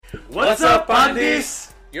What's up,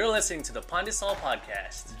 Pandis? You're listening to the Pandesal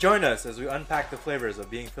Podcast. Join us as we unpack the flavors of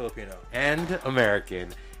being Filipino and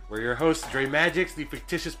American. We're your hosts, Dre Magix, the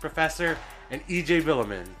fictitious professor, and EJ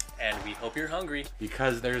Villaman. And we hope you're hungry.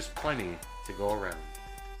 Because there's plenty to go around.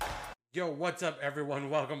 Yo, what's up, everyone?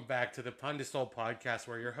 Welcome back to the Pandesal Podcast.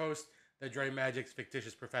 We're your host, the Dre Magix,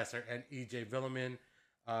 fictitious professor, and EJ Villaman.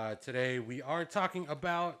 Today we are talking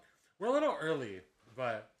about, we're a little early,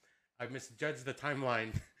 but I misjudged the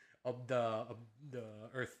timeline of the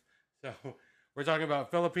Earth. So we're talking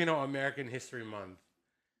about Filipino American History Month.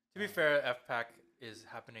 To be fair, FPAC is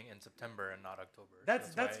happening in September and not October.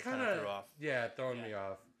 That's kind of throwing me me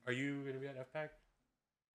off. Are you gonna be at FPAC?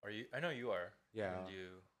 Are you? I know you are. Yeah.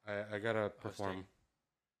 You I gotta perform.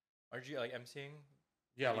 Aren't you like emceeing?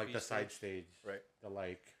 Yeah, AV like the stage? side stage. Right.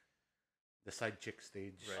 The side chick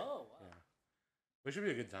stage. Right. Oh, wow. Yeah. Which should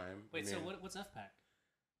be a good time. Wait, so what's FPAC?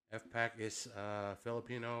 FPAC is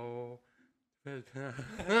Filipino. That's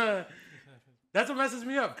what messes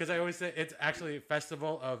me up because I always say it's actually a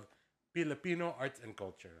festival of Filipino arts and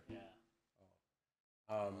culture. Yeah.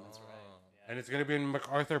 That's right. Yeah. And it's going to be in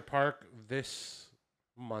MacArthur Park this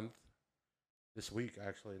month. This week,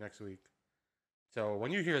 actually, next week. So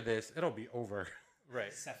when you hear this, it'll be over.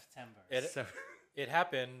 Right. September. It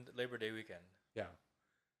happened Labor Day weekend. Yeah.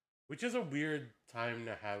 Which is a weird time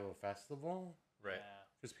to have a festival. Right. Yeah.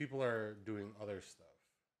 Because people are doing other stuff.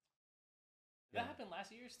 That happened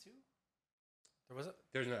last year's too? There was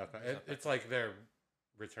There's no FPAC. It's like they're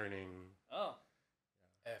returning. Oh.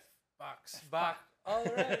 F-Box. Back. All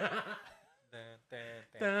right.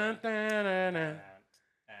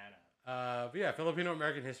 But yeah, Filipino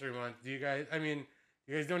American History Month. Do you guys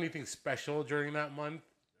do anything special during that month?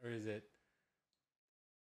 Or is it...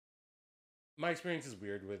 My experience is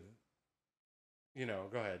weird with,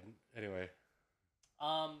 go ahead. Anyway.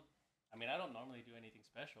 I don't normally do anything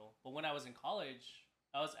special, but when I was in college,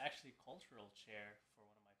 I was actually cultural chair for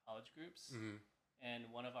one of my college groups. Mm-hmm. And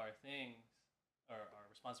one of our things, or our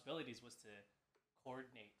responsibilities, was to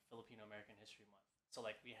coordinate Filipino American History Month. So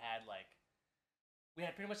we had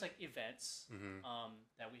pretty much events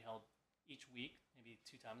that we held each week, maybe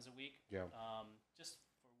 2 times a week. Yeah. Just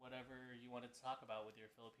for whatever you wanted to talk about with your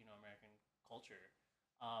Filipino American culture.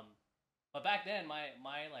 But back then, my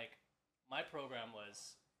program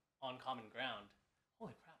was on Common Ground.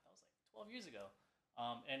 Holy crap, that was 12 years ago.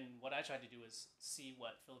 And what I tried to do is see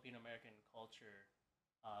what Filipino American culture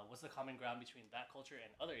was the common ground between that culture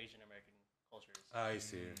and other Asian American cultures. I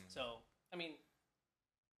see. So, I don't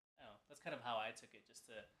know, that's kind of how I took it, just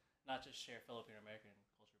to not just share Filipino American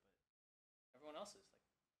culture, but everyone else's.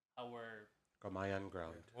 How we're... Kamayan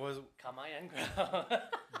ground. What was Kamayan ground.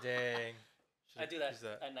 Dang. I do that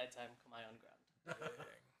at nighttime, Kamayan ground.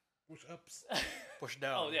 Dang. Push-ups. Push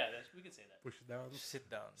down. Oh, yeah, we can say that. Push down. Sit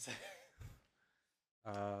down.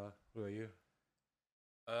 Who are you?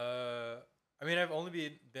 I've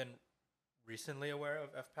only been recently aware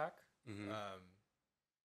of FPAC. Mm-hmm.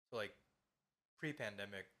 So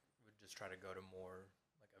pre-pandemic, we'd just try to go to more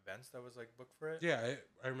events that was booked for it. Yeah,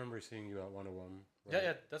 I remember seeing you at one of them. Right?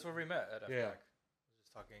 Yeah, that's where we met at FPAC. Yeah. I was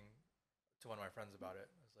just talking to one of my friends about it.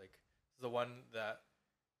 I was like, this is the one that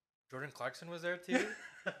Jordan Clarkson was there too.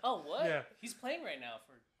 Oh, what? Yeah. He's playing right now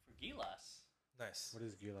for Gilas. Nice. What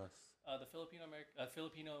is Gilas? The Filipino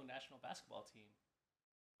national basketball team.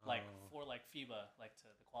 For FIBA, to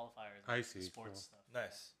the qualifiers. I see. Sports stuff.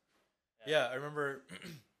 Nice. Yeah, I remember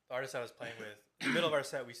the artist I was playing with. In the middle of our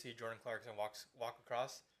set, we see Jordan Clarkson walk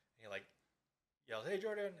across, and he yells, "Hey,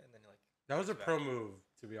 Jordan!" And then That was a back. pro move,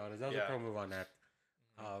 to be honest. That was a pro move on that.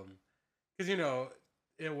 Because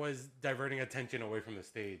it was diverting attention away from the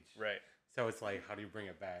stage. Right. So it's how do you bring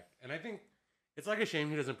it back? And I think it's a shame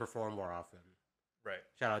he doesn't perform more often. Right.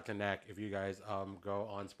 Shout out to Nek. If you guys go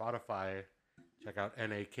on Spotify, check out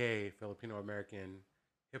NAK, Filipino American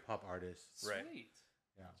hip hop artist. Right. Sweet.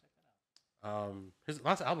 Yeah. Check that out. His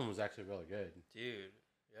last album was actually really good. Dude.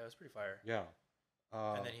 Yeah, it was pretty fire. Yeah.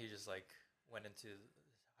 And then he just went into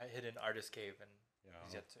a hidden artist cave and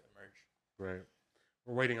he's yet to emerge. Right.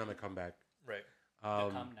 We're waiting on the comeback. Right.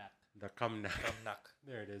 The comeback. Comeback.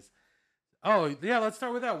 There it is. Oh, yeah, let's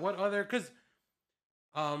start with that. What other... Because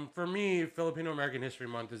for me, Filipino American History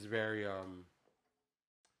Month is very...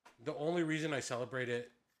 the only reason I celebrate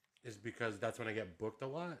it is because that's when I get booked a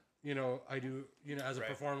lot. I do... as a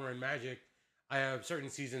performer in Magic, I have certain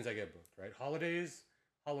seasons I get booked, right? Holidays,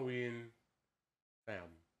 Halloween, bam.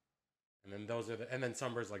 And then and then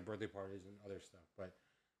summer's birthday parties and other stuff. But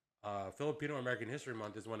Filipino American History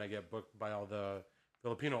Month is when I get booked by all the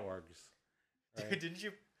Filipino orgs. Right? Dude, didn't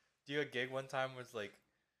you do a gig one time was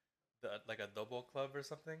like a double club or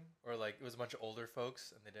something, or like it was a bunch of older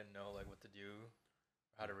folks and they didn't know like what to do,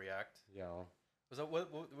 or how to react. Yeah. Was that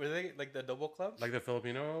what were they like the double clubs? Like the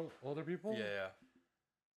Filipino older people? yeah.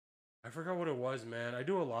 I forgot what it was, man. I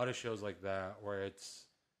do a lot of shows like that where it's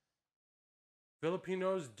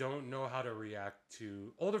Filipinos don't know how to react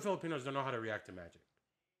to older Filipinos don't know how to react to magic.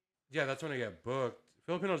 Yeah, that's when I get booked.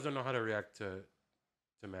 Filipinos don't know how to react to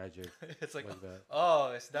magic. It's like that.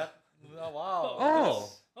 oh, it's that. Oh, wow. Oh.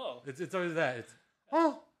 Oh. It's always that. It's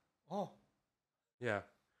oh Oh, yeah.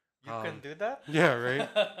 you can do that. Yeah, right.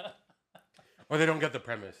 Or they don't get the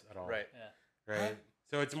premise at all. Right. Yeah. Right.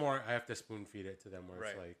 So it's more I have to spoon feed it to them where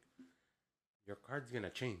it's Right. like your card's gonna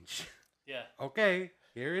change. Yeah. Okay,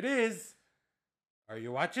 here it is. Are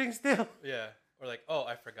you watching still? Yeah. Or like, oh,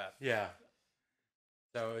 I forgot. Yeah.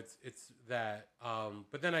 So it's that.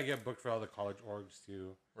 But then I get booked for all the college orgs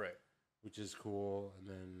too, Right. which is cool, and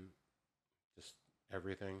then just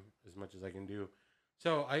everything as much as I can do.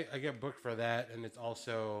 So I get booked for that, and it's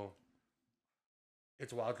also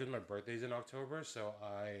it's wild because my birthday's in October, so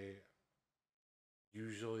I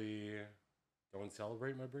usually don't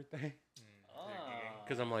celebrate my birthday Ah.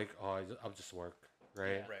 because I'm like, oh, I'll just work,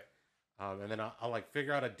 right? Yeah. Right. And then I'll like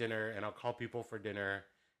figure out a dinner, and I'll call people for dinner,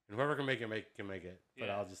 and whoever can make it can make it. But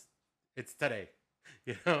Yeah. I'll just it's today,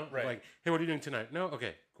 you know. Right. Like, hey, what are you doing tonight? No,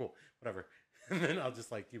 okay, cool, whatever. And then I'll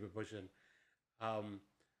just like keep it pushing.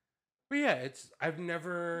 But yeah,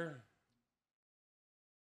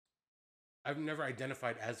 I've never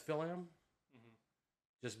identified as Philam Mhm.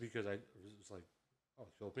 just because I was like, oh,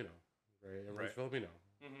 it's Filipino, right? Everyone's Right. Filipino,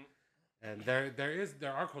 Mhm. and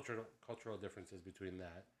there are cultural differences between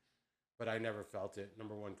that, but I never felt it.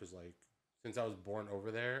 Number one, because like since I was born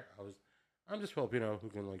over there, I'm just Filipino who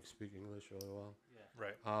can like speak English really well. Yeah.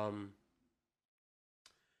 Right.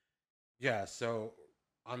 Yeah. So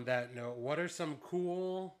on that note, what are some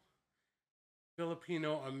cool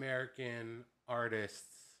Filipino American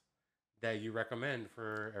artists that you recommend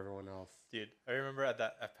for everyone else? Dude, I remember at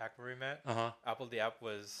pack where we met, Uh-huh. Apple the App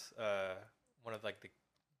was one of like the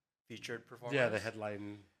featured performers. Yeah, the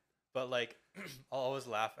headline. But like, I'll always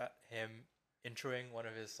laugh at him introing one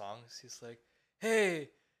of his songs. He's like,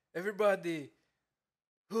 "Hey, everybody,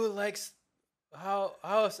 who likes he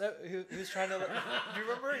was trying to. Like, do you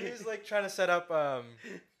remember? He was like trying to set up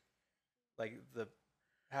like the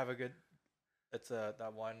have a good. It's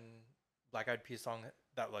that one Black Eyed Peas song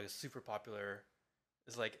that like is super popular.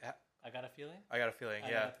 It's like I got a feeling. I got a feeling. I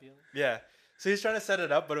Yeah, got a feeling. yeah. So he's trying to set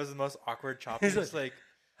it up, but it was the most awkward choppy. He's It's like.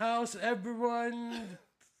 How's everyone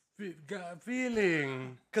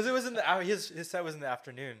feeling? Because it was in the his set was in the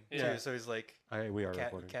afternoon Yeah. too, so he's like We are can't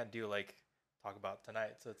recording. can't do like talk about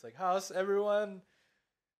tonight. So it's like how's everyone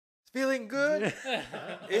feeling good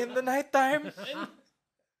in the nighttime?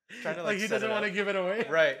 Trying to Like he doesn't want to give it away.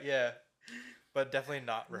 right, yeah, but definitely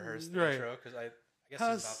not rehearse the Right. intro because I guess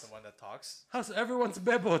How's- he's not the one that talks. How's everyone's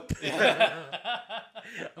bebot?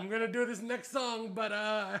 I'm gonna do this next song, but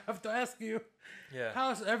I have to ask you, Yeah,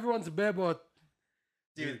 how's everyone's bebot?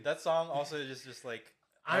 dude, that song also is just like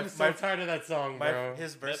I'm so tired of that song, bro.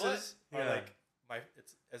 his verses are Yeah. like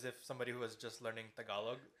it's as if somebody who was just learning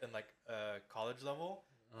Tagalog in like college level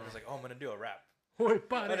and was like, oh, I'm gonna do a rap. Hoy,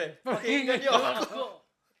 pare, Pare, pakinggan pakinggan niyo niyo ako. ako.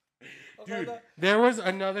 Dude, there was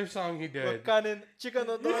another song he did. Wakanin, chicken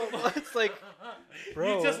no It's like,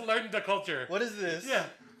 bro, He just learned the culture. what is this? Yeah,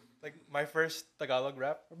 Like my first Tagalog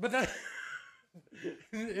rap. but that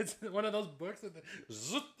it's one of those books that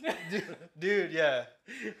zoot. Dude, yeah.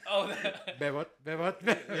 Oh. Bebot, bebot,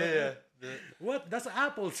 Yeah, bebot. yeah. What does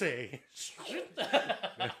Apple say?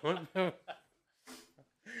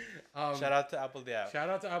 Shout out to Apple the App. Shout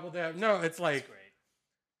out to Apple Dab. No, it's like That's great.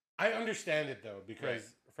 I understand it though because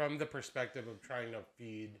from the perspective of trying to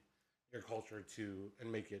feed your culture to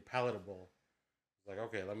and make it palatable, it's like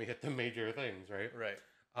okay, let me hit the major things, right? Right.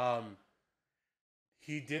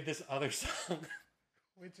 He did this other song,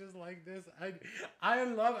 which is like this. I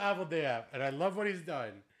love Apple Day App and I love what he's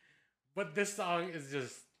done, but this song is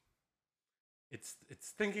just it's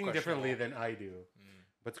thinking differently than I do.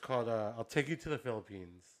 But it's called "I'll Take You to the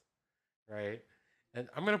Philippines," right? And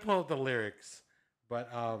I'm gonna pull up the lyrics, but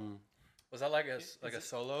Was that like a Is a it-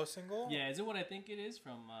 solo single? Yeah, is it what I think it is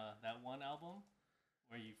from that one album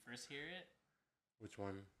where you first hear it? which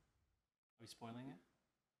one? Are we spoiling it?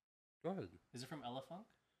 Go ahead. Is it from Ella Funk?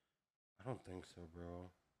 I don't think so, bro.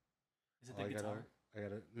 Is it Oh, the guitar? I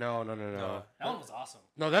gotta. No. No. That one was awesome.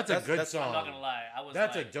 No, that's a good That's- song. I'm not gonna lie. I was.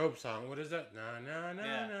 That's like, a dope song. What is that? Na na na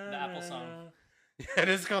Yeah, na. the Apple na, song. na. Yeah, it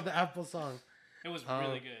is called the Apple song. It was Um,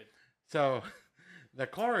 really good. So, the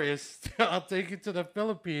chorus, "I'll take you to the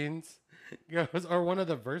Philippines," goes, or one of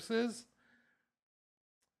the verses.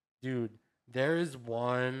 Dude, there is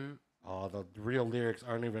one. Oh, the real lyrics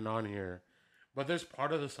aren't even on here, but there's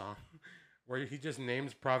part of the song where he just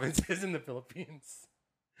names provinces in the Philippines.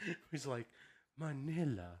 He's like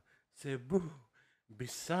Manila, Cebu,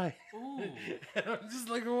 Bisaya. Ooh, And I'm just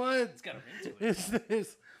like, what it's got a ring to it. is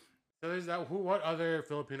this? So there's that. Who? What other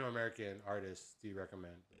Filipino American artists do you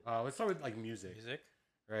recommend? Let's start with like music, Music.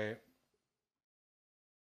 right?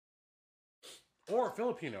 Or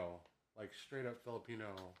Filipino, like straight up Filipino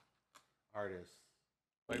artists.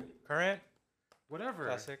 Like current. Whatever.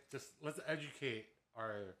 Classic. Just let's educate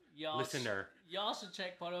our Y'all listener. Y'all should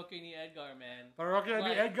check Parokya ni Edgar, man. Parokya ni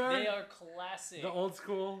Like, Edgar? They are classic. The old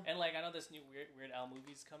school. And like I know this new Weird Al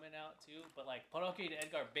movie's coming out too, but like Parokya ni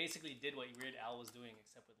Edgar basically did what Weird Al was doing,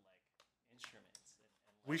 except with like instruments.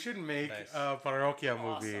 And We should make Nice. a Parokya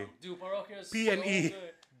movie. awesome. Dude, Parokya is P so and E.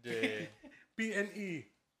 good. P&E.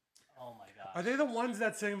 Oh my god. Are they the ones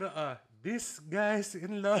that sing the "This guy's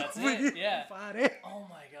in love That's with it, you"? yeah. Pare? Oh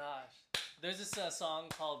my gosh. There's this song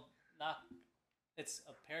called Knock. It's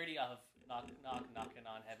a parody of Knock Knock Knocking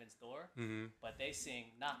on Heaven's Door, but they sing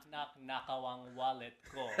Knock Knock Nakawang Wallet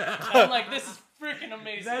Ko. I'm like, this is freaking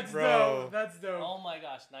amazing. That's Bro. dope. That's dope. Oh my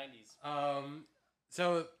gosh, 90s.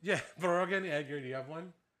 So yeah, Parokya ni Edgar. Do you have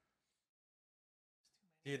one?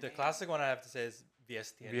 The classic one I have to say is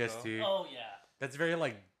VST. and Co. VST. Oh yeah. That's very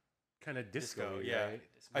like kind of disco, Disco, yeah. right?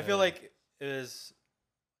 I feel like it is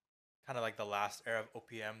kind of like the last era of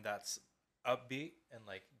OPM that's upbeat and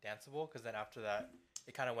like danceable. Because then after that,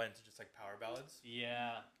 it kind of went into just like power ballads,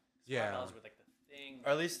 Yeah. Yeah. Smart Ballads were like the thing.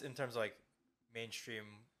 or at least in terms of like mainstream,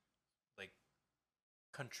 like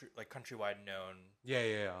countrywide known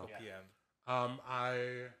Yeah. OPM.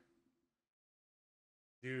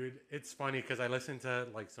 Dude, it's funny because I listen to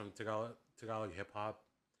like some Tagalog hip hop.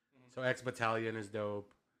 So X Battalion is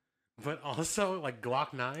dope, but also like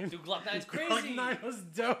Glock 9. Dude, Glock 9's crazy. Glock 9 was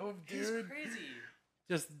dope, He's dude. crazy.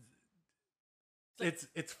 Just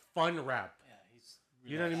it's fun rap. Yeah, he's.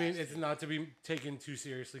 You know what I mean? It's not to be taken too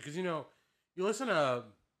seriously because you listen to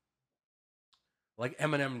like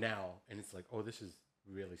Eminem now, and it's like, oh, this is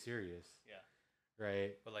really serious. Yeah.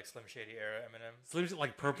 Right. But like Slim Shady era Eminem. Slim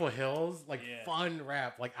like Purple Hills, like Yeah. fun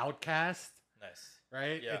rap, like Outkast, Nice.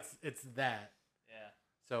 right? Yeah. It's that. Yeah.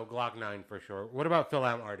 So Glock 9 for sure. What about Phil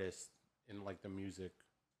Am artists in like the music?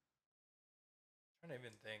 I'm trying to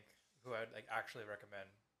even think who I'd like actually recommend.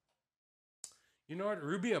 You know what?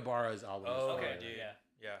 Ruby Ibarra's album is Oh, fire. Okay, dude. yeah.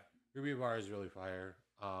 Yeah. Ruby Ibarra is really fire.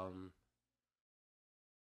 I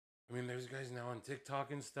mean, there's guys now on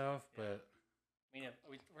TikTok and stuff, but I mean,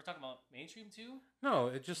 we're talking about mainstream too. no,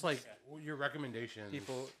 it's just like Okay. your recommendations.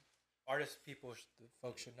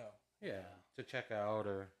 Folks should know. Yeah, to check out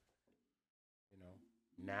or, you know,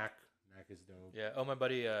 Knack. Knack is dope. Yeah. Oh, my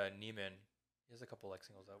buddy Neiman. He has a couple like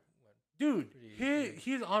singles that went. Dude, Pretty-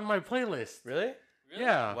 he's on my playlist. Really? Really?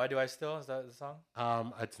 Yeah. Why do I still? Is that the song?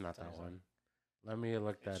 It's not that one. Let me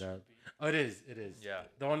look It that should up. be. Oh, it is. It is. Yeah.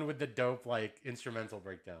 The one with the dope like instrumental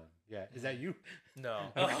breakdown. Yeah. Is that you? No.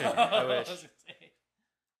 Okay. I wish. was gonna say.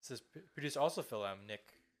 This is produced also Phil M. Nick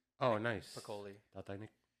Oh, nice. Piccoli. Tatay Nick.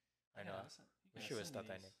 I know. Yeah, listen, you Wish gotta it was send me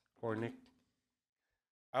Tatay these. Nick. Poor Nick.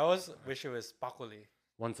 I always wish it was Pakuli,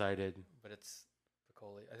 One-sided. but it's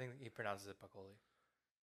Piccoli. I think he pronounces it Piccoli.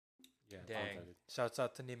 Yeah. Dang. one-sided. Shouts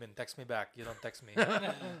out to Neiman. Text me back. You don't text me.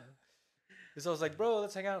 Because I was like, bro,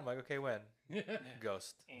 let's hang out. I'm like, okay, when?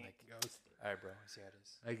 Ghost. I'm like, Ghost. all right, bro. I see how it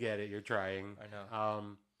is. I get it. You're trying. I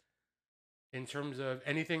know. In terms of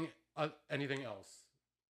anything else,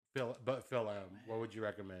 Phil M, what would you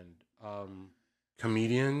recommend?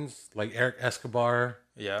 Comedians like Eric Escobar.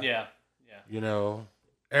 Yeah. Yeah. Yeah. You know,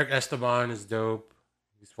 Eric Esteban is dope.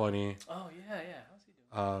 He's funny. Oh yeah, yeah. How's he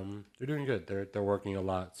doing? They're doing good. They're working a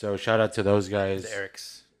lot. So shout out to those guys. The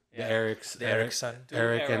Erics. The Erics. The Eric son. Dude,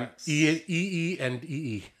 Eric and Erics. E and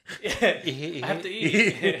EE. I have to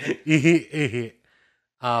eat.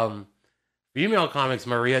 Female comics,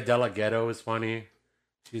 Maria Della Ghetto is funny.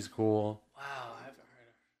 She's cool. Wow, I haven't heard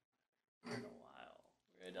of her in a while.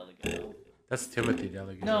 Maria Delgado. That's Timothy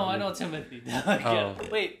Della Ghetto. No, I know Timothy Delgado. Oh.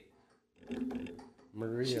 Wait,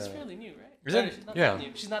 Maria. she's fairly new, right? Is Sorry, it? she's not Yeah. that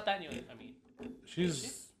new. She's not that new. I mean,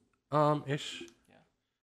 She's ish.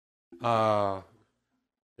 Yeah.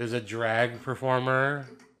 There's a drag performer.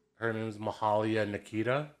 Her name is Mahalia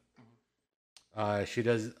Nikita. She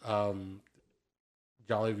does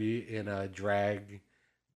Jollibee in a drag.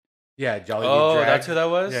 Yeah, Jollibee Oh, drag. that's who that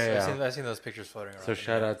was? Yeah, yeah. I've seen those pictures floating around. So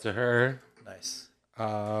shout out to her. Nice.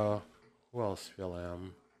 Who else? Phil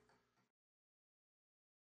M.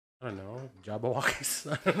 I don't know. Jabberwockies.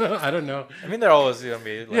 I don't know. I mean, they're always going to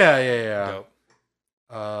be like, Yeah. dope.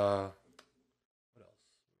 What else?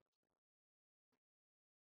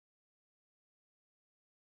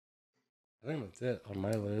 I think that's it on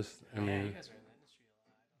my list. I Yeah, mean, you guys are in the industry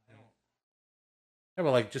a lot. yeah,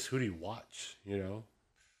 but like, just who do you watch? You know,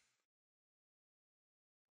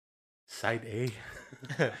 Side A,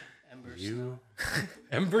 Ember you, Snow.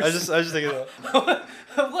 Ember, I was just thinking that.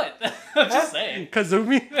 What? I'm just saying.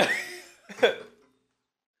 Kazumi.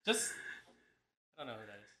 Just. I don't know who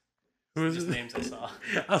that is. Who is Just it? names I saw.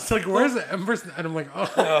 I was like, where's the Ember? And I'm like,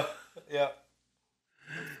 oh, Yeah.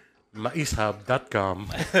 maishub.com.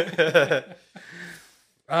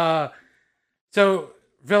 So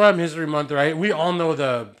Film History Month, right? We all know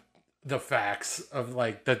the facts of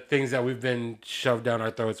like the things that we've been shoved down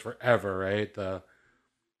our throats forever, right? The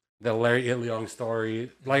Larry Itliong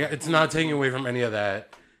story. Like, it's not taking away from any of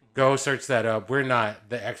that. Go search that up. We're not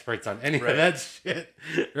the experts on any of that shit,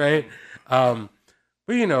 right?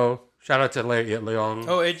 But you know, shout out to Larry Itliong.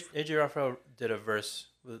 Oh, AJ Raphael did a verse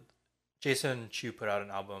with Jason Chu put out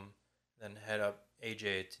an album, then head up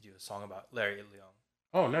AJ to do a song about Larry Itliong.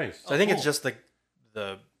 Oh, nice. So I think it's cool. just like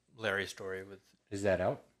the Larry story with Is that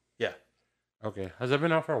out? yeah, Okay. Has that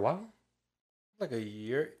been out for a while? like a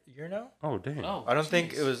year now. Oh, dang. Oh, I don't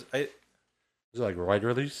think jeez. it was. I Is it like wide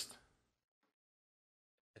released?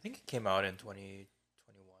 think it came out in 2021.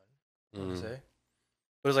 I want to Mm. say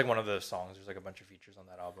it was like one of the songs. There's like a bunch of features on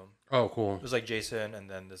that album. Oh, cool. It was like Jason and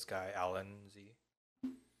then this guy Alan Z.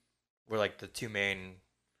 Were like the two main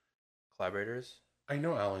collaborators. I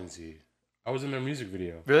know Alan Z. I was in their music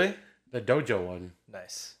video. Really? The Dojo one.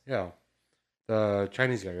 Nice. Yeah. The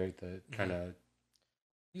Chinese guy, right? The kind of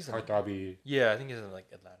He's in, heartthrobby. yeah, I think he's in like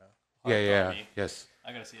Atlanta. Yeah. Heartthrobby. Yes.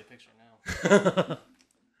 I gotta see a picture now.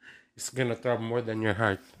 It's gonna throb more than your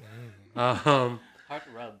heart. Heart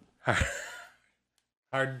rub.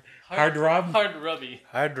 Hard rub. Hard rubby.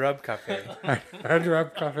 Hard Rub Cafe. Hard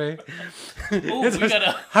rub cafe. Ooh, It's we just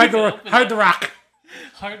gotta hard open that. rock.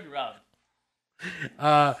 Hard rub.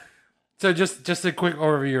 So just a quick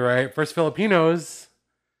overview, right? First Filipinos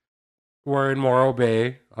were in Morro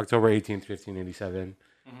Bay, October 18th, 1587.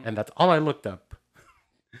 And that's all I looked up.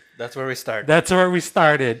 That's where we start. That's where we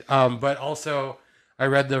started. But also, I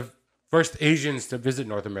read the first Asians to visit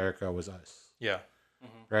North America was us, Yeah.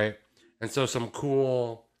 right? And so some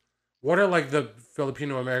cool, what are like the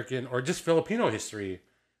Filipino American or just Filipino history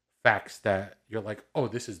facts that you're like, oh,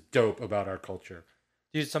 this is dope about our culture?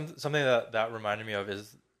 Dude, something that reminded me of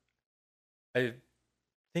is I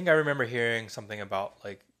think I remember hearing something about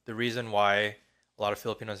like the reason why a lot of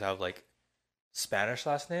Filipinos have like Spanish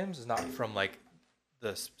last names is not from like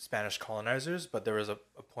the Spanish colonizers, but there was a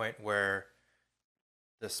point where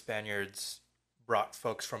the Spaniards brought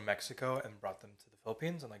folks from Mexico and brought them to the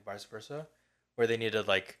Philippines and like vice versa, where they needed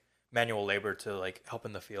like manual labor to like help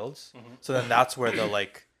in the fields. So then that's where the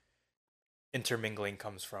like intermingling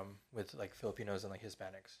comes from with like Filipinos and like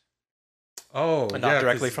Hispanics. Oh, And not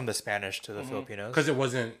directly from the Spanish to the Filipinos. because it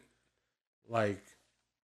wasn't like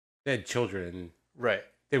they had children. Right.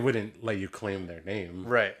 They wouldn't let you claim their name,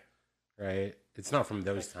 Right. right? It's not from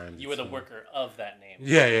those times. You were the It's- worker of that name.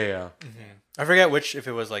 Yeah. I forget which, if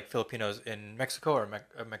it was like Filipinos in Mexico or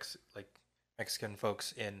like Mexican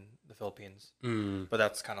folks in the Philippines. Mm, But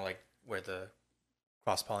that's kind of like where the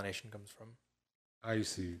cross pollination comes from. I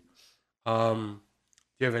see. Do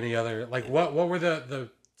you have any other like what were the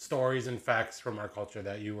stories and facts from our culture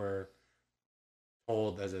that you were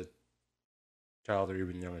told as a child or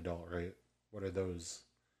even young adult, right? What are those?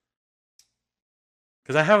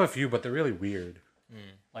 Because I have a few, but they're really weird.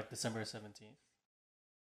 Like December 17th.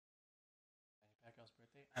 Pacquiao's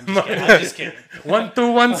birthday? I'm just kidding. I'm just kidding.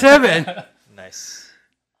 1217. Nice.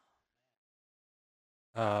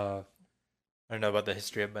 uh, I don't know about the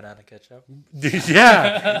history of banana ketchup.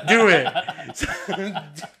 yeah, do it.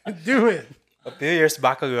 Do it. A few years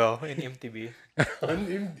back ago in MTV.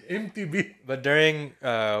 On MTV. But during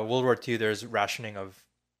World War II, there's rationing of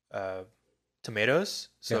tomatoes.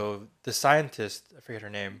 So the scientist, I forget her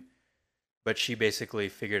name, but she basically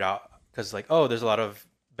figured out, because like, oh, there's a lot of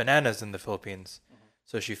bananas in the Philippines.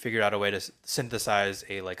 So she figured out a way to synthesize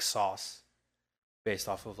a like sauce based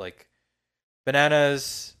off of like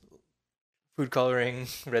bananas, food coloring,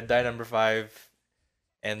 red dye number 5,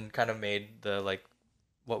 and kind of made the like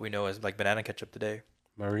what we know as like banana ketchup today.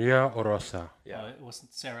 Maria Orosa. Yeah. It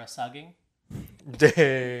wasn't Sarah Sagging.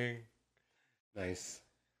 Dang. Nice.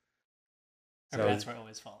 Her So- pants were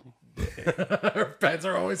always falling. Her pants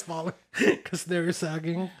are always falling because they're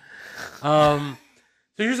sagging.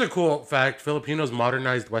 So here's a cool fact: Filipinos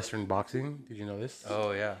modernized Western boxing. Did you know this?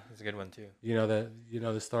 Oh yeah, that's a good one too. You know that? You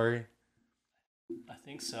know the story? I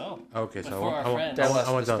think so. Okay, But so for our friends. Tell I us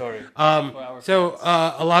want the to- story. For our So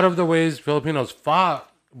friends. a lot of the ways Filipinos fought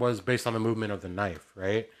was based on the movement of the knife,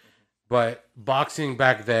 right? But boxing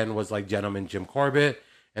back then was like gentleman Jim Corbett,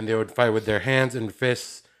 and they would fight with their hands and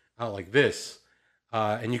fists out like this.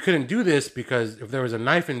 And you couldn't do this because if there was a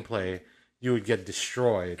knife in play, you would get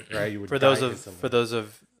destroyed, right? You would For die those of instantly.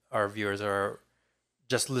 our viewers who are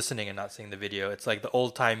just listening and not seeing the video, it's like the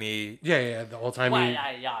old timey the old timey,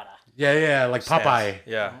 Why yada? like Popeye,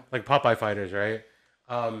 Yeah. like Popeye fighters, right?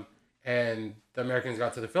 And the Americans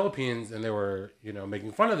got to the Philippines and they were,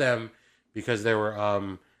 making fun of them because they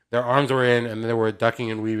were, their arms were in and they were ducking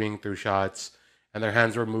and weaving through shots and their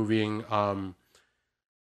hands were moving,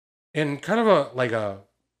 in kind of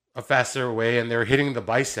a faster way, and they were hitting the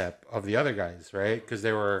bicep of the other guys, right? Because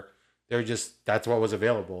they were just, that's what was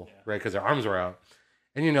available, right? Because their arms were out,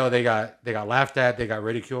 and they got laughed at, they got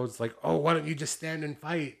ridiculed. It's like, oh, why don't you just stand and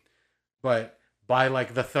fight? But by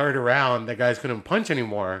like the third round, the guys couldn't punch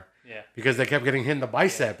anymore. Yeah. Because they kept getting hit in the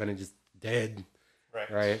bicep, and it just dead,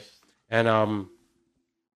 right? And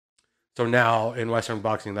so now in Western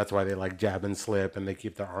boxing, that's why they like jab and slip, and they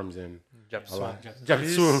keep their arms in. A lot.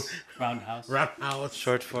 Japsu. Roundhouse. Roundhouse.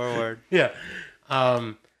 Short forward. Yeah.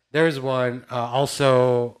 There's one.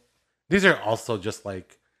 Also, these are also just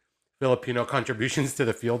like Filipino contributions to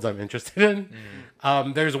the fields I'm interested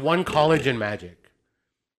in. There's one college in magic.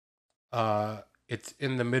 It's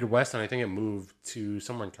in the Midwest, and I think it moved to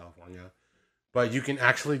somewhere in California. But you can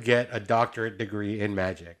actually get a doctorate degree in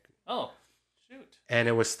magic. Oh, shoot. And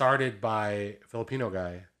it was started by a Filipino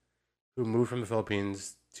guy who moved from the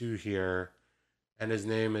Philippines to here, and his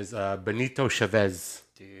name is Benito Chavez.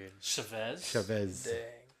 Dude. Chavez. Chavez. Dang.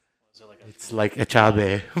 Was it like a It's like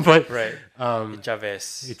Echabe, but Right.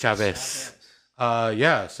 Chavez. Chavez.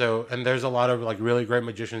 Yeah. So, and there's a lot of like really great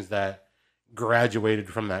magicians that graduated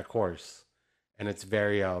from that course, and it's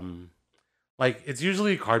very like it's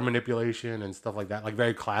usually card manipulation and stuff like that, like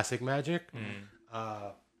very classic magic.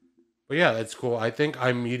 But yeah, that's cool. I think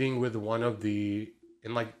I'm meeting with one of in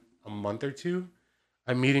like a month or two.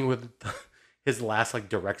 I'm meeting with his last like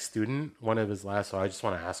direct student, one of his last. So I just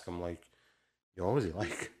want to ask him like, yo, what was he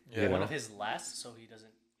like? Yeah. One of his last, so he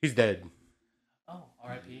doesn't. He's dead. Oh,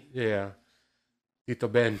 R.I.P. Yeah. Tito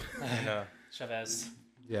Ben. No. Chavez.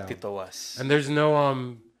 Yeah. Tito was. And there's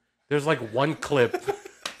no there's like one clip.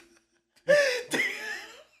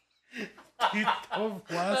 Tito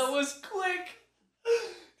That was. was quick.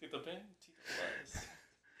 Tito Ben, Tito was.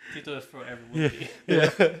 Tito forever will be Yeah.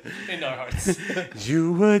 in our hearts.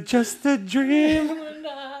 You were just a dream. When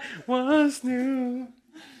I- Was new.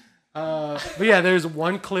 But yeah, there's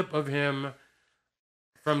one clip of him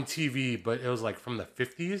from TV, but it was like from the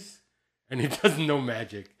 50s, and he does no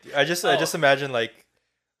magic. I just imagine like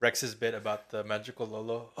Rex's bit about the magical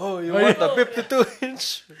Lolo. Oh, you Oh, want yeah. the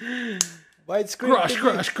 52-inch widescreen? Crush, TV?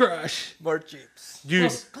 crush, crush, More chips.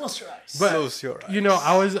 dude. Close your eyes. But Close your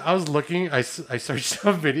eyes. I was looking. I searched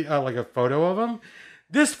a video, like a photo of him.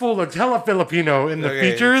 This fool looks hella Filipino in the Okay,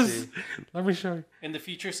 let's features. see. Let me show you. in the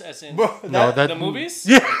features, as in Bro, No, that the movies.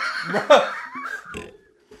 Yeah.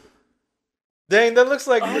 Dang, that looks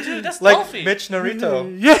like Oh, dude, that's like Dolphy. Mitch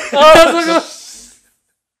Narito. Yeah.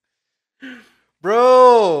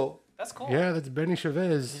 Bro, That's cool. Yeah, that's Benny you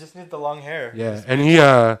Chavez. just need the long hair. Yeah, and he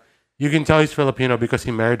you can tell he's Filipino because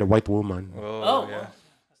he married a white woman. Oh, yeah.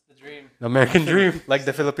 that's the dream. The American dream. Like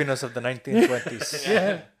the Filipinos of the 1920s.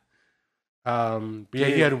 Yeah. But yeah,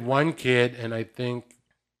 he had one kid, and I think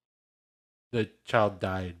the child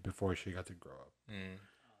died before she got to grow up.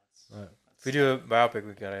 But, If we do a biopic,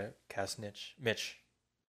 we gotta cast Mitch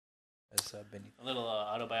as Benny. A little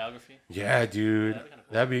autobiography. yeah, dude,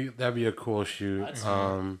 that'd be kinda that'd be a cool shoot. I'd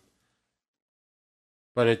see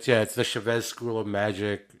But it's the Chavez School of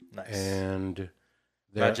Magic, Nice. and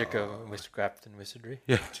Magic of witchcraft and wizardry.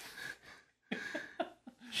 yeah,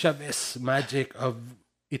 Chavez Magic of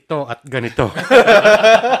ito at ganito.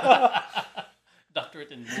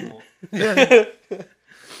 Doctorate in Momo.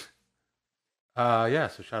 Yeah,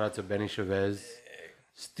 so shout out to Benny Chavez,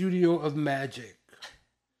 Studio of Magic.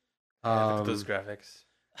 Look at those graphics.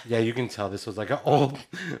 Yeah, you can tell this was like an old.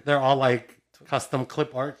 They're all like custom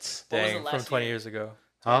clip arts. What was Dang, the from last 20 year? years ago.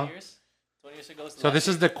 20 Huh? years? 20 years ago. So this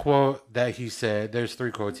is the quote that he said. There's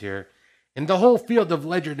 3 quotes here. In the whole field of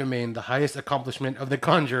legerdemain, the highest accomplishment of the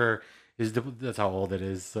conjurer is that's how old it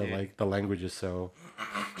is. So Yeah. like the language is so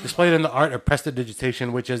displayed in the art of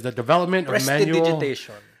prestidigitation, which is the development of manual.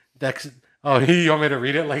 Prestidigitation. Oh, you want me to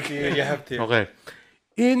read it like You have to. Okay.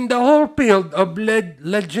 In the whole field of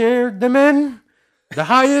legerdemain, the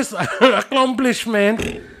highest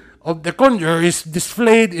accomplishment of the conjurer is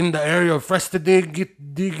displayed in the area of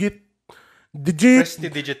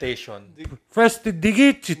Prestidigitation.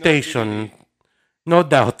 prestidigitation. No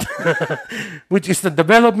doubt. Which is the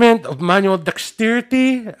development of manual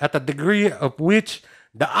dexterity at a degree of which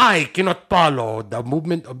the eye cannot follow the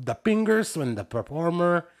movement of the fingers when the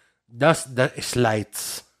performer does the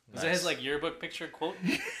slides. Was that his like yearbook picture quote?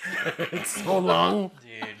 It's so long.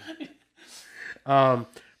 Dude.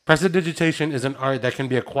 Prestidigitation is an art that can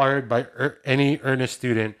be acquired by any earnest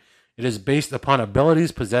student. It is based upon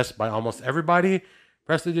abilities possessed by almost everybody.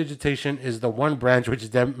 Prestidigitation is the one branch which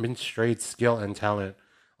demonstrates skill and talent.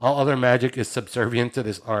 All other magic is subservient to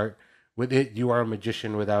this art. With it, you are a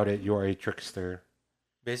magician. Without it, you are a trickster.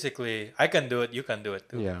 Basically, I can do it. You can do it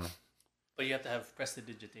too. Yeah. But you have to have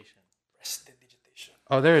prestidigitation. Prestidigitation.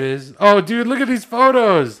 Oh, there it is. Oh, dude, look at these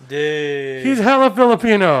photos. Dude. He's hella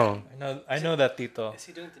Filipino. I know that, Tito. Is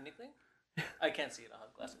he doing the nickname? I can't see it. I'll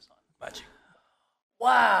have glasses on. Magic.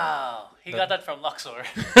 Wow, he got that from Luxor.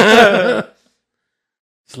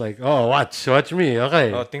 It's like, oh, watch me.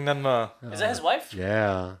 Okay. Oh, tingnan mo. Is that his wife?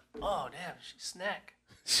 Yeah. Oh damn, she's snack.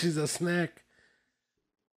 She's a snack.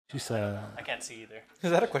 She's a I can't see either.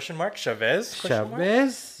 Is that a question mark? Chavez? Question mark?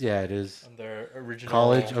 Chavez? Yeah, it is. On their original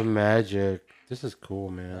College of Magic. This is cool,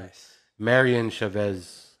 man. Nice. Marion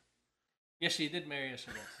Chavez. Yeah, she did marry a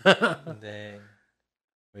Chavez. Dang.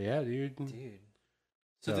 But yeah, dude. Dude.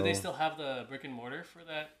 So do they still have the brick and mortar for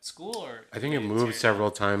that school, or I think it they moved tear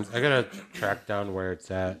several times. I gotta track down where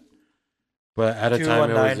it's at. But at a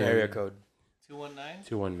time, it was 219 area code. 219?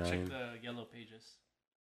 219. Check the yellow pages.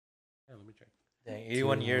 Yeah, let me check. Dang,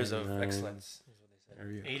 81 years of 219. excellence. Is what they said.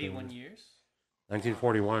 Area 81 code. years?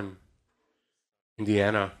 1941.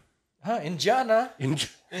 Indiana. Huh? Indiana?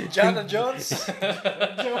 Indiana Jones?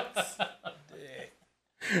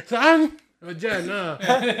 Saan? O dyan, ah.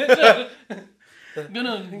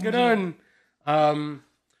 Ganun. Ganon.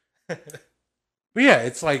 But yeah,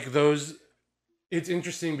 it's like those. It's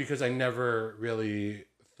interesting because I never really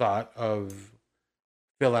thought of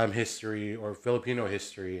Philam history or Filipino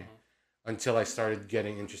history until I started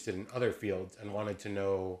getting interested in other fields and wanted to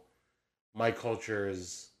know my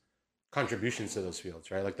culture's contributions to those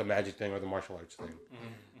fields, right? Like the magic thing or the martial arts thing,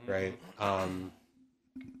 right? And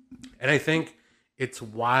I think it's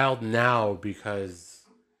wild now because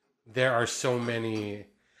there are so many.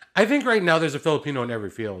 I think right now there's a Filipino in every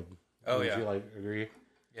field. Oh, Would yeah. you like agree?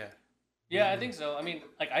 Yeah. Yeah, I think so. I mean,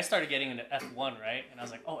 like I started getting into F1, right? And I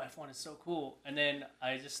was like, oh, F1 is so cool. And then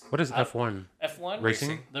I just What is F1? F1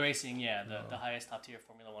 Racing? The racing, yeah, the highest top tier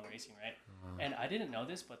Formula One racing, right? And I didn't know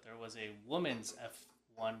this, but there was a women's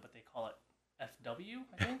F1, but they call it FW,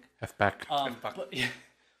 I think. F back.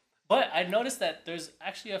 But I noticed that there's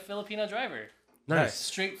actually a Filipino driver, Nice.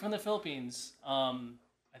 straight from the Philippines.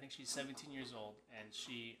 I think she's 17 years old, and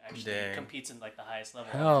she actually Dang. competes in like the highest level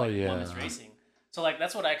Hell of like, yeah. women's racing. So like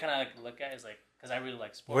that's what I kind of like look at is like because I really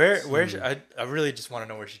like sports. Where I really just want to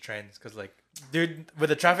know where she trains because like dude with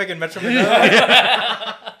the traffic in Metro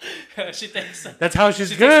Manila she takes. That's how she's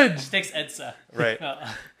she good. Takes, she takes EDSA. right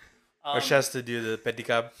or she has to do the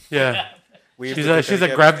pedicab. Yeah. We She's put a the she's a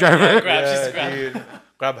pedicab- grab driver. Grab, she's a grab. dude.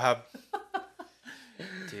 Grab hub.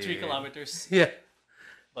 3 kilometers. Yeah.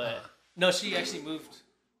 But no, she actually moved.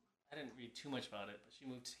 I didn't read too much about it, but she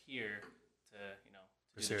moved here to to do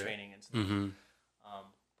Pursue the it. training and stuff. Mm-hmm. But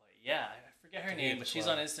yeah, I forget her name, but she's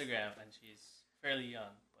on Instagram and she's fairly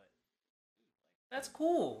young. But that's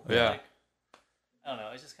cool. Yeah. Like, I don't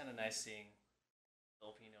know. It's just kind of nice seeing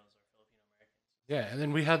Filipinos or Filipino Americans. Yeah, and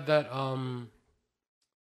then we had that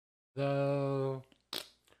The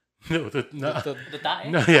tae?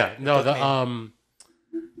 no yeah no the Tutankhamen.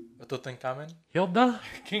 Tutankhamen? Hilda,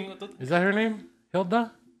 King Utut. is that her name?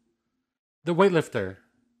 Hilda, the weightlifter.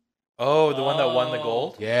 Oh, the one that won the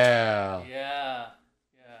gold. Yeah. Yeah.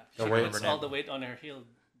 The She weight- puts all the weight on her heel.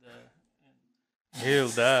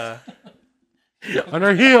 Hilda. On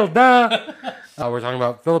her Hilda. We're talking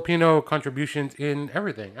about Filipino contributions in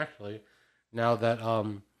everything. Actually, now that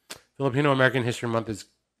Filipino American History Month is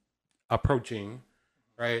approaching,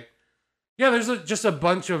 right? Yeah, there's just a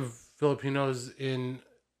bunch of Filipinos in,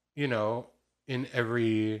 in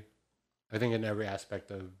every, I think in every aspect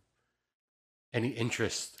of any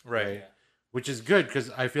interest, Right. Yeah. Which is good because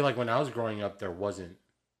I feel like when I was growing up, there wasn't,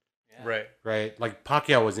 Yeah. Right. right? Like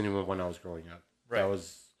Pacquiao wasn't even when I was growing up. Right. I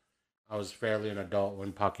was fairly an adult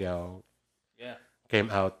when Pacquiao Yeah. came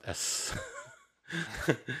out as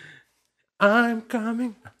I'm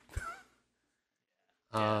coming.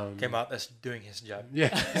 Came out as doing his job. Yeah.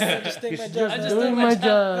 Just doing He's my just job. I just doing did my my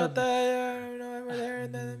job.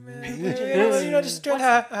 Just straight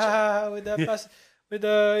with that pass, with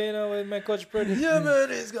with my coach Brady. Yeah, man,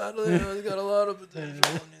 he's got a lot of potential.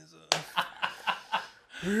 And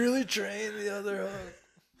he's really trained the other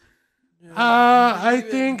I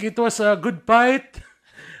think it was a good bite.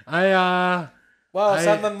 Wow, I-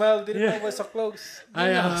 San Manuel didn't yeah. know we're so close.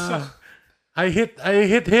 I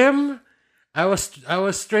hit him. I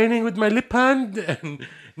was straining with my lip hand, and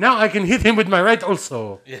now I can hit him with my right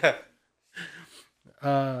also. Yeah.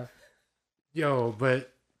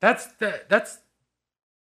 But that's.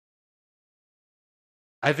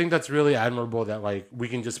 I think that's really admirable that like we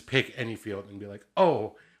can just pick any field and be like,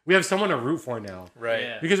 oh, we have someone to root for now. Right.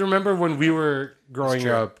 Yeah. Because remember when we were growing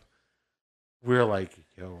true. up, we were like,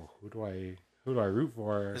 yo, who do I root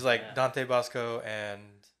for? It's like Yeah. Dante Bosco and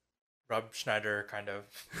Rob Schneider, kind of.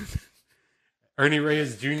 Ernie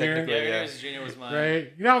Reyes Jr. Technically. Yeah, Yeah. Reyes Jr. was mine.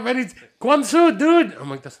 Right? You know how many Guangzhou, dude. I'm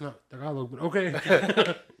like, that's not Tagalog, but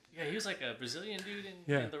okay. Yeah, he was like a Brazilian dude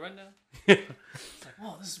Yeah. in the rundown. yeah. It's like,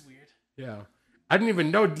 whoa, this is weird. Yeah. I didn't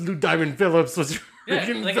even know Lou Diamond Phillips was Yeah,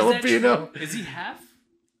 freaking like, is that Filipino. true? Is he half?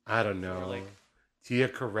 I don't know. Or, like- Tia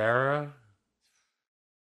Carrera.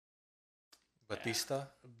 Batista.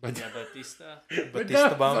 But, Yeah, Batista. but Batista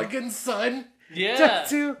the bomb. fucking sun. Yeah,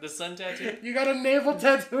 Tattoo. the sun tattoo. You got a navel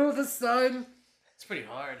tattoo of the sun. It's pretty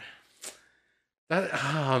hard.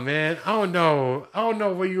 Oh man, I don't know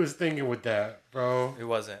what you was thinking with that, bro. It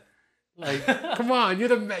wasn't. Like, come on, you're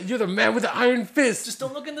the man with the iron fist. Just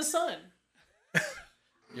don't look in the sun.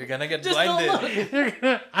 You're gonna get Just don't blinded.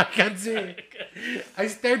 look. I can't see. I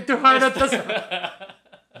stared too hard at the sun.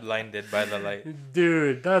 Blinded by the light.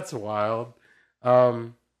 Dude, that's wild.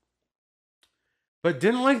 But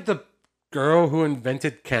didn't like the girl who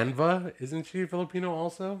invented Canva, isn't she Filipino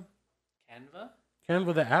also? Canva?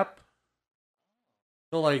 Canva, the app?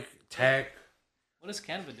 So like tech, What does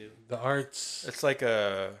Canva do? the arts. It's like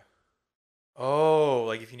like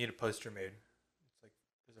if you need a poster made. It's like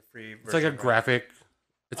there's a free It's like a version, right? graphic.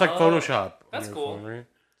 It's like Oh, Photoshop. on that's your cool. phone, right?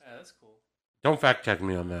 Yeah, that's cool. Don't fact check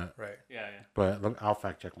me on that, Right. Yeah, yeah. but I'll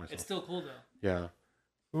fact check myself. It's still cool though. Yeah.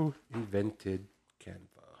 Who invented Canva?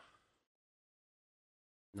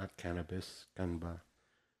 Not cannabis, Canva.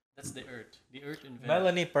 That's the Earth. The Earth invented.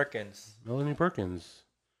 Melanie Perkins. Melanie Perkins.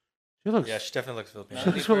 She looks. Yeah, she definitely looks Filipino.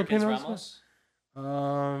 Melanie She's Perkins Filipino also?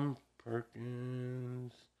 Ramos.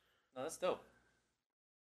 Perkins. No, that's dope.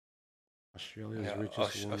 Australia's Yeah,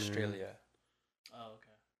 richest woman. Australia. Oh,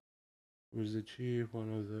 okay. Who's the chief?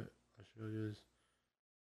 One of the Australia's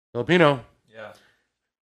Filipino Yeah.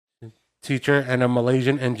 teacher and a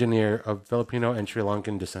Malaysian engineer of Filipino and Sri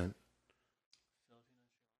Lankan descent.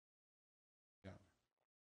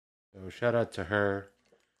 So shout out to her.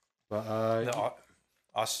 But The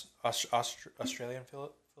Australian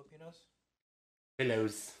Filipinos?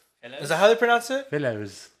 Philos. Hello? Is that how they pronounce it?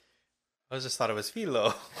 Philos. I just thought it was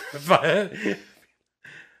philo.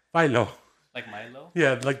 Philo. Like Milo?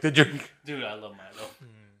 Yeah, like the drink. Dude, I love Milo.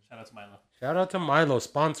 Shout out to Milo. Shout out to Milo.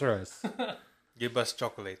 Sponsor us. Give us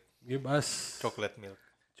chocolate. Give us Chocolate milk.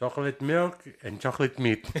 chocolate milk and chocolate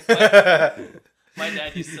meat. My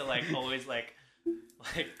dad used to like always like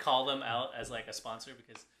call them out as like a sponsor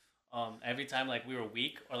because every time like we were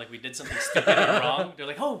weak or like we did something stupid or wrong, they're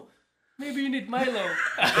like, oh, maybe you need Milo.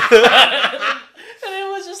 And it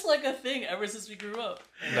was just like a thing ever since we grew up.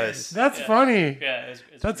 Nice. That's Yeah. funny. Yeah, it's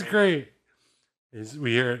That's great. Is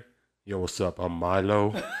we hear, yo, what's up? I'm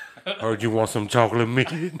Milo. Heard you want some chocolate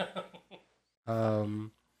meat.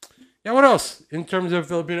 Yeah. What else in terms of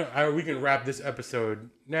Filipino? We can wrap this episode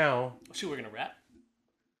now. Oh, shoot, we're gonna rap.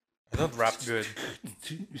 I don't rap good.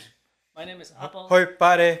 My name is Apple. Hoy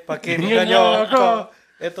pare, pakinggan nyo ako.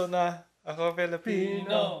 Ito na, ako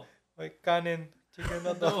Filipino. Hoy kanin, chicken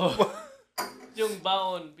na to. Yung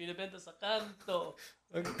baon, binibenta sa kanto.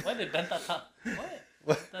 What? Benta ka?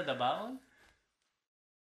 What? The baon?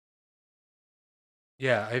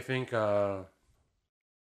 Yeah, I think. I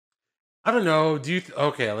don't know. Do you?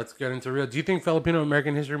 Okay, let's get into real. Do you think Filipino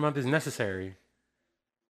American History Month is necessary?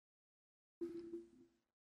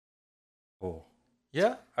 Oh,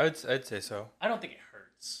 Yeah, I'd say so. I don't think it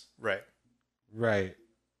hurts. Right. right.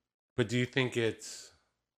 But do you think it's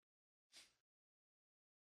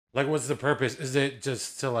like what's the purpose? Is it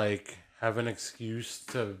just to like have an excuse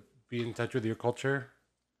to be in touch with your culture?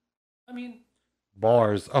 I mean,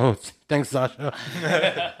 Bars. Oh, thanks, Sasha.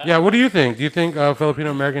 Yeah, what do you think? Do you think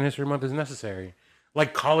Filipino American History Month is necessary?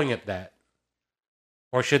 Like calling it that?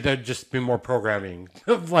 Or should there just be more programming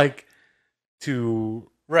like to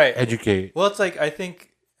Right. educate? Well, it's like I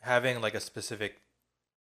think having like a specific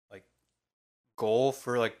like goal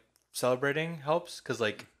for like celebrating helps because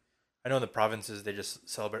like I know in the provinces they just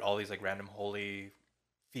celebrate all these like random holy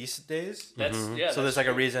feast days. that's Mhm. yeah. So that's there's like a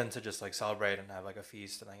true. reason to just like celebrate and have like a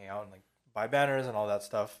feast and hang out and like buy banners and all that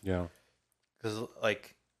stuff. Yeah. Because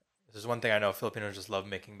like This is one thing I know. Filipinos just love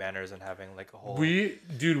making banners and having like a whole. We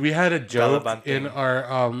had a joke Galabante.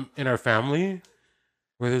 in our family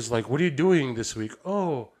where there's like, what are you doing this week?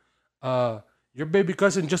 Oh, your baby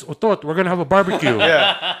cousin just otot. We're gonna have a barbecue.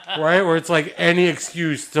 Yeah. Right? Where it's like any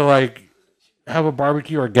excuse to like have a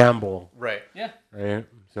barbecue or gamble. Right. Yeah. Right?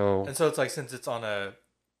 So And so it's like, since it's on a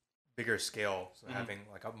bigger scale, so Mhm. having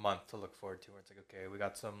like a month to look forward to, where it's like, okay, we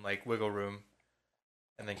got some like wiggle room,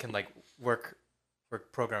 and then can like work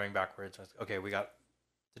programming backwards. So it's, okay, we got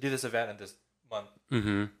to do this event in this month,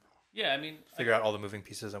 mm-hmm. Yeah, I mean, figure out all the moving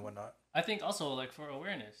pieces and whatnot. I think also like for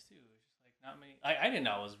awareness too. It's just like not many. I didn't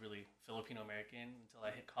know I was really Filipino American until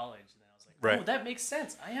I hit college, and then I was like, Right. oh, that makes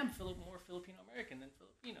sense. I am more Filipino American than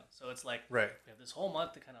Filipino. So it's like Right. we have this whole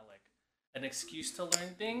month to kind of like an excuse to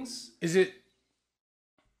learn things, Is it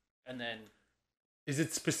and then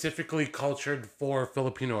specifically cultured for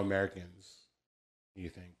Filipino Americans? Do you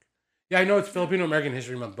think? Yeah, I know it's Filipino American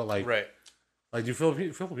History Month, but like, Right. like do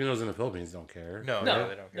Filipinos in the Philippines don't care? No, no,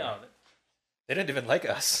 they don't care. no, They didn't even like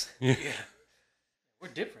us. Yeah. we're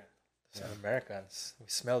different. Some Americans, we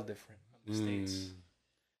smell different. From the States.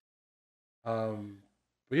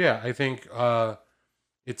 But yeah, I think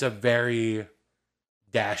it's a very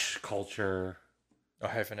dash culture, Oh,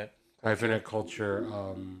 hyphenate. culture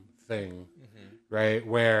thing, Mm-hmm. right?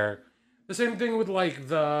 Where the same thing with like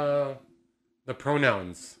the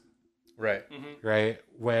pronouns, Right. Mm-hmm. right?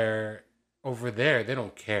 Where over there they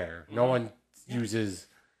don't care. No Mhm. one Yeah. uses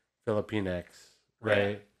Filipinx,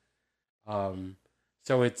 Right. right?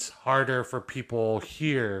 So it's harder for people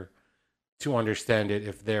here to understand it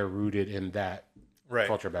if they're rooted in that Right.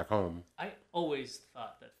 culture back home. I always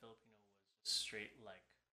thought that Filipino was just straight like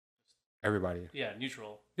Everybody,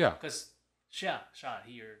 neutral. yeah, Because sha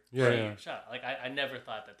here, Yeah, he, yeah. sha. Like I never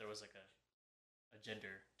thought that there was like a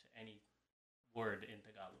gender to any word in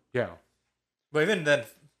Tagalog. yeah. But even then,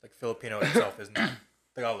 like Filipino itself is not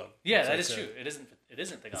Tagalog. Yeah, So that it's is a- true. It isn't. It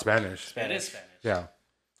isn't Tagalog. Spanish. It is Spanish. Yeah.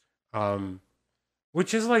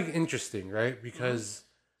 Which is like interesting, right? Because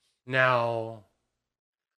now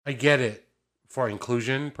I get it for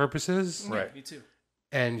inclusion purposes, Yeah, Right. Me too.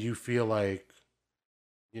 and you feel like,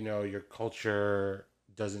 you know, your culture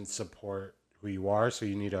doesn't support who you are, so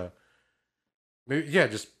you need a maybe, yeah,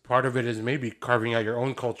 just part of it is maybe carving out your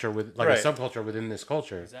own culture with like Right. a subculture within this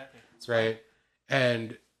culture, Exactly. right?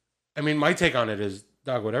 And I mean, my take on it is,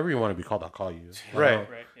 dog, whatever you want to be called, I'll call you. I Right. don't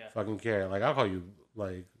Right. Yeah. fucking care. Like I'll call you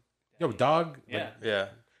like, yo, dog. Yeah. Like, Yeah.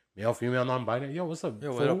 male, female, non-binary. Yo, what's up?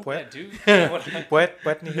 Yo, what up, fool? Yeah, poet? dude. Yeah.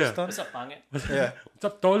 Poet ni Yeah. Houston? What's up, pangit? Yeah. What's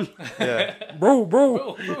up, tol? Yeah. Bro.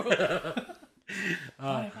 Bro, bro.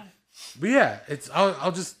 Uh, but yeah,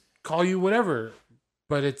 I'll just call you whatever.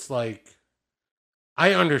 But it's like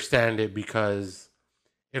I understand it because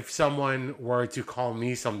if someone were to call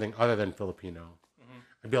me something other than Filipino, Mhm.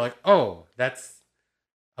 I'd be like, oh, that's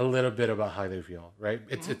a little bit about how they feel, right?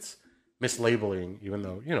 It's mislabeling, even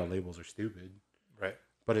though you know labels are stupid. Right.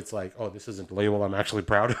 But it's like, oh, this isn't the label I'm actually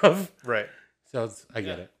proud of. Right. So I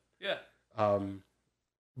get Yeah. it. Yeah.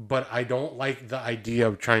 But I don't like the idea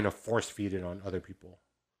of trying to force feed it on other people.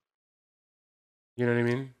 You know what I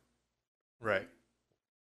mean? Right.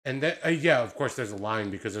 And that, yeah, of course, there's a line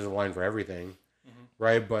because there's a line for everything, Mhm.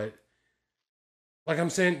 right? But like I'm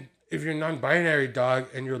saying, if you're non-binary, dog,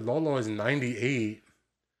 and your Lolo is 98,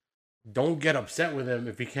 don't get upset with him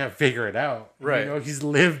if he can't figure it out. Right. You know, he's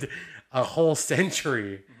lived a whole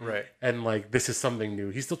century, Right. and like this is something new.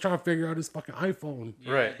 He's still trying to figure out his fucking iPhone.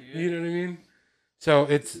 Yeah, Right. yeah. You know what I mean? So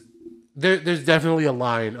it's there's definitely a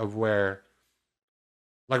line of where,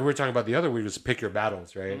 like we were talking about the other week, was pick your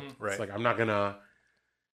battles, right? Mhm. Right. It's like I'm not gonna.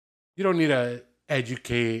 You don't need to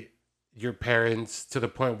educate your parents to the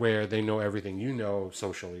point where they know everything you know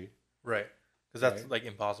socially. Right. Because that's Right. like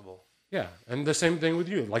impossible. Yeah, and the same thing with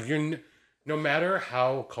you. Like no matter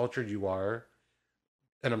how cultured you are,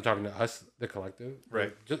 and I'm talking to us, the collective, Right.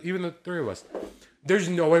 like, just even the three of us. There's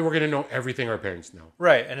no way we're gonna know everything our parents know.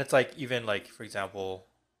 Right. And it's like, even like, for example,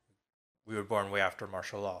 we were born way after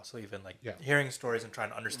martial law. So even like Yeah. hearing stories and trying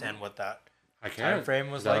to understand what that I time can't.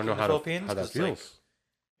 frame was 'Cause I like don't know in the how Philippines. how that was, like, feels.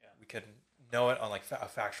 we could know it on like a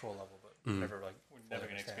factual level, but Mhm. never like We're fully never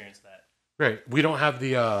gonna understand. experience that. Right. We don't have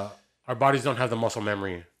the our bodies don't have the muscle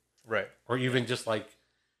memory, Right. or even just like,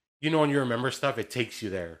 you know, when you remember stuff, it takes you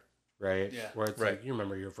there, right? Yeah. Where it's Right. like you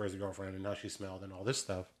remember your first girlfriend and how she smelled and all this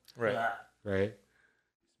stuff, Right. Blah. right?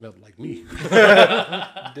 Smelled like me.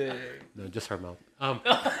 Dang. No, just her mouth.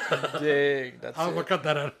 Dang. That's I'll it. cut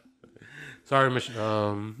that out. Sorry,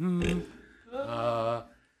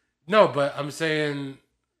 no, but I'm saying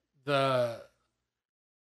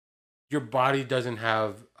your body doesn't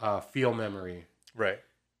have feel memory Right.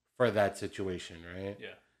 for that situation, right?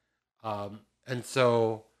 Yeah. And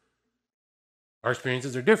so our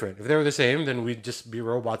experiences are different. If they were the same, then we'd just be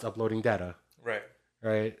robots uploading data, Right.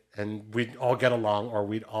 right? And we'd all get along, or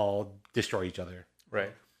we'd all destroy each other.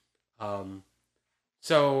 Right.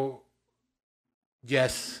 So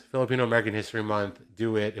yes, Filipino American History Month,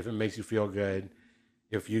 do it if it makes you feel good.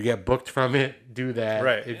 If you get booked from it, do that.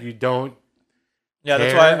 Right. If you don't, Yeah,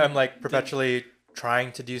 that's why care. I'm like perpetually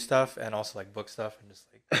trying to do stuff and also like book stuff and just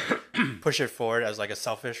like push it forward as like a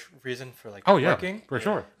selfish reason for like working. for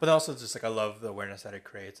sure. But also just like I love the awareness that it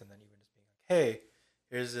creates, and then even just being like, hey,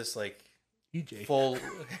 here's this like EJ. full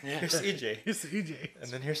here's EJ. Here's EJ.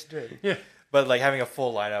 And then here's Dre. Yeah. But like having a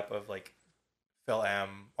full lineup of like Phil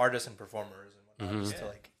Am artists and performers and whatnot, Mhm. just to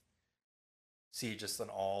like see just an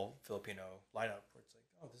all Filipino lineup where it's like,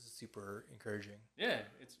 oh, this is super encouraging. Yeah,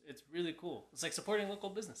 it's really cool. It's like supporting local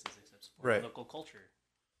businesses, except supporting Right. local culture.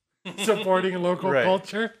 Supporting local Right.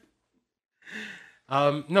 culture.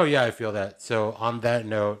 No, yeah, I feel that. So on that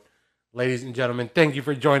note, ladies and gentlemen, thank you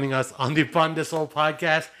for joining us on the Pan de Sol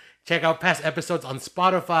podcast. Check out past episodes on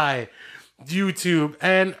Spotify, YouTube,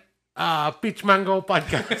 and Peach Mango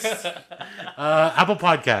Podcast. Apple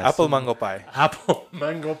Podcast. Apple mango pie. Apple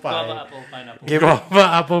Mango Guava, Pie. apple, pineapple. Guava,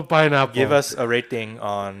 Apple Pineapple. Give us a rating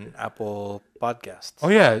on Apple Podcasts. Oh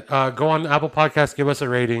yeah, go on Apple Podcast. Give us a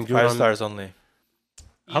rating. Do it 5 on stars only.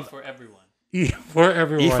 E for everyone. E for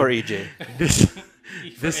everyone. E for EJ. This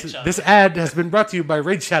E for this each other. this ad has been brought to you by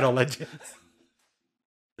Raid Shadow Legends.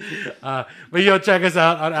 But yo, check us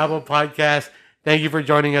out on Apple Podcasts. Thank you for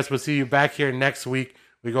joining us. We'll see you back here next week.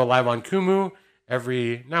 We go live on Kumu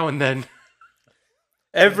every now and then.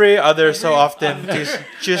 Every other so often Every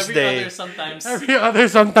Tuesday. other sometimes. Every other,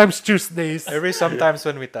 sometimes Tuesdays. Every sometimes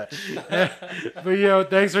when we touch. But yo,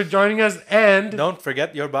 thanks for joining us and Don't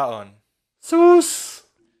forget your baon. sus.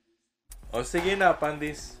 O sige na,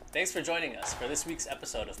 Pandis. Thanks for joining us for this week's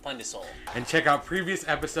episode of Pandisol. And check out previous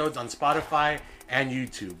episodes on Spotify and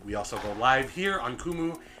YouTube. We also go live here on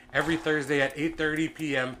Kumu every Thursday at 8:30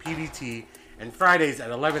 p.m. PDT and Fridays at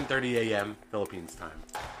 11:30 a.m. Philippines time.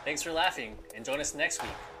 Thanks for laughing, and join us next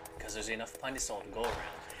week because there's enough Pandisol to go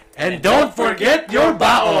around. And don't forget your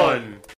baon!